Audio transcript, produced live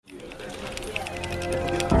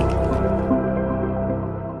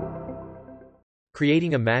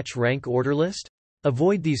Creating a match rank order list?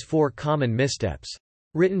 Avoid these 4 common missteps.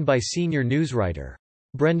 Written by senior newswriter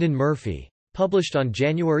Brendan Murphy. Published on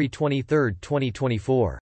January 23,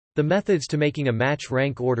 2024. The methods to making a match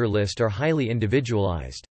rank order list are highly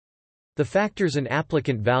individualized. The factors and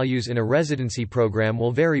applicant values in a residency program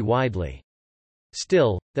will vary widely.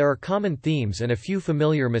 Still, there are common themes and a few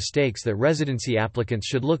familiar mistakes that residency applicants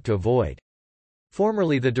should look to avoid.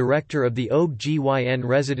 Formerly the director of the OB/GYN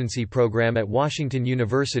residency program at Washington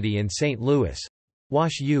University in St. Louis,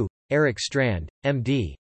 WashU, Eric Strand,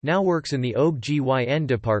 MD, now works in the OB/GYN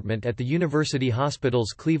department at the University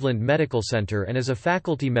Hospital's Cleveland Medical Center and is a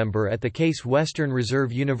faculty member at the Case Western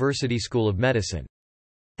Reserve University School of Medicine.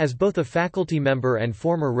 As both a faculty member and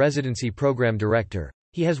former residency program director,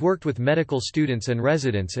 he has worked with medical students and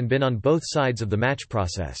residents and been on both sides of the match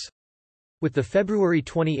process. With the February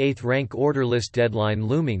 28 rank order list deadline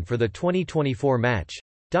looming for the 2024 match,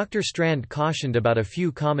 Dr. Strand cautioned about a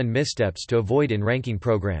few common missteps to avoid in ranking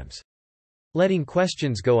programs. Letting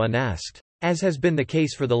questions go unasked. As has been the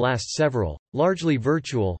case for the last several, largely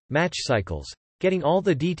virtual, match cycles, getting all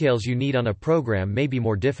the details you need on a program may be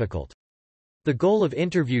more difficult. The goal of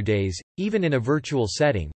interview days, even in a virtual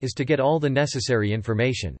setting, is to get all the necessary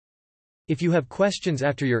information. If you have questions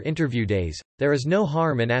after your interview days, there is no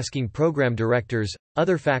harm in asking program directors,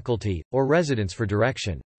 other faculty, or residents for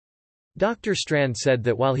direction. Dr. Strand said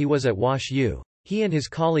that while he was at WashU, he and his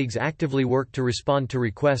colleagues actively worked to respond to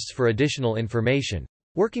requests for additional information,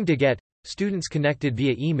 working to get students connected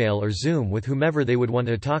via email or Zoom with whomever they would want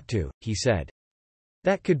to talk to, he said.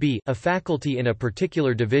 That could be a faculty in a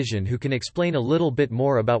particular division who can explain a little bit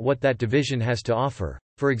more about what that division has to offer,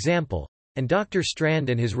 for example, and Dr. Strand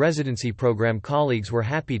and his residency program colleagues were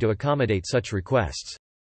happy to accommodate such requests.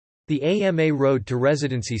 The AMA Road to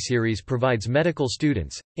Residency series provides medical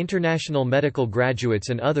students, international medical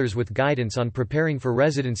graduates and others with guidance on preparing for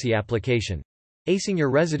residency application, acing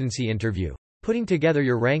your residency interview, putting together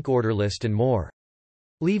your rank order list and more.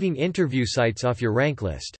 Leaving interview sites off your rank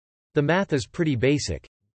list. The math is pretty basic.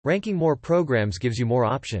 Ranking more programs gives you more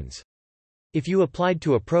options. If you applied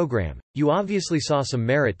to a program, you obviously saw some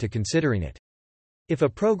merit to considering it. If a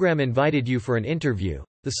program invited you for an interview,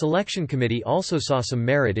 the selection committee also saw some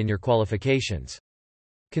merit in your qualifications.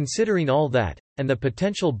 Considering all that, and the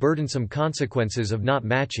potential burdensome consequences of not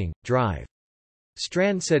matching, drive.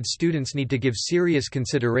 Strand said students need to give serious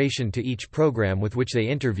consideration to each program with which they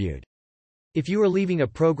interviewed. If you are leaving a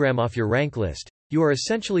program off your rank list, you are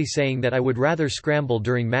essentially saying that I would rather scramble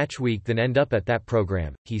during match week than end up at that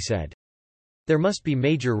program, he said. There must be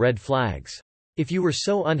major red flags. If you were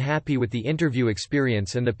so unhappy with the interview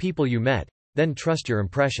experience and the people you met, then trust your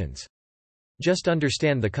impressions. Just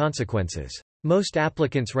understand the consequences. Most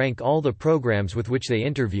applicants rank all the programs with which they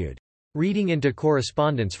interviewed. Reading into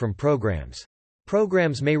correspondence from programs.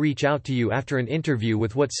 Programs may reach out to you after an interview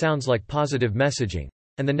with what sounds like positive messaging,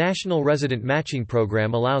 and the National Resident Matching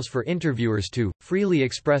Program allows for interviewers to freely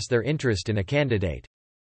express their interest in a candidate.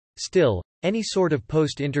 Still, any sort of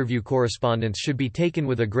post-interview correspondence should be taken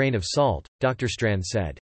with a grain of salt, Dr. Strand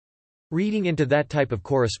said. Reading into that type of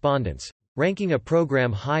correspondence, ranking a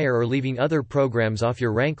program higher or leaving other programs off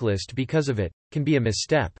your rank list because of it, can be a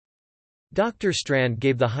misstep. Dr. Strand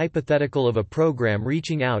gave the hypothetical of a program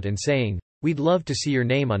reaching out and saying, "We'd love to see your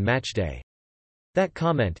name on match day." That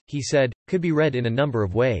comment, he said, could be read in a number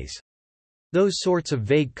of ways. Those sorts of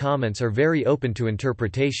vague comments are very open to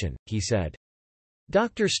interpretation, he said.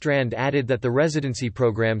 Dr. Strand added that the residency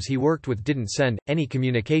programs he worked with didn't send any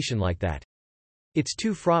communication like that. It's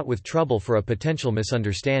too fraught with trouble for a potential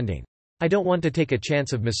misunderstanding. I don't want to take a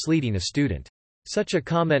chance of misleading a student. Such a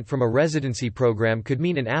comment from a residency program could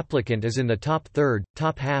mean an applicant is in the top third,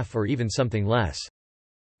 top half or even something less.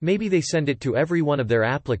 Maybe they send it to every one of their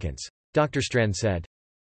applicants, Dr. Strand said.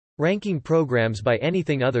 Ranking programs by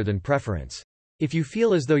anything other than preference. If you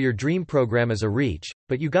feel as though your dream program is a reach,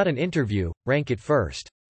 but you got an interview, rank it first.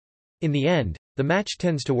 In the end, the match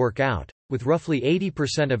tends to work out, with roughly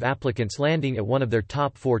 80% of applicants landing at one of their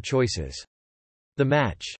top 4 choices. The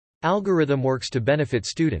match algorithm works to benefit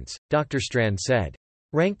students, Dr. Strand said.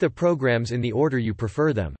 Rank the programs in the order you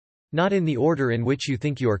prefer them, not in the order in which you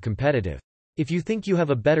think you are competitive. If you think you have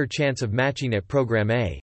a better chance of matching at Program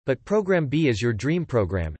A, but Program B is your dream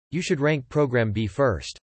program, you should rank Program B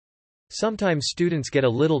first. Sometimes students get a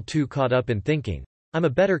little too caught up in thinking, I'm a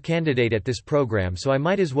better candidate at this program so I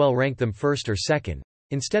might as well rank them first or second,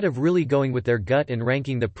 instead of really going with their gut and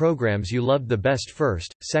ranking the programs you loved the best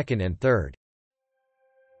first, second and third.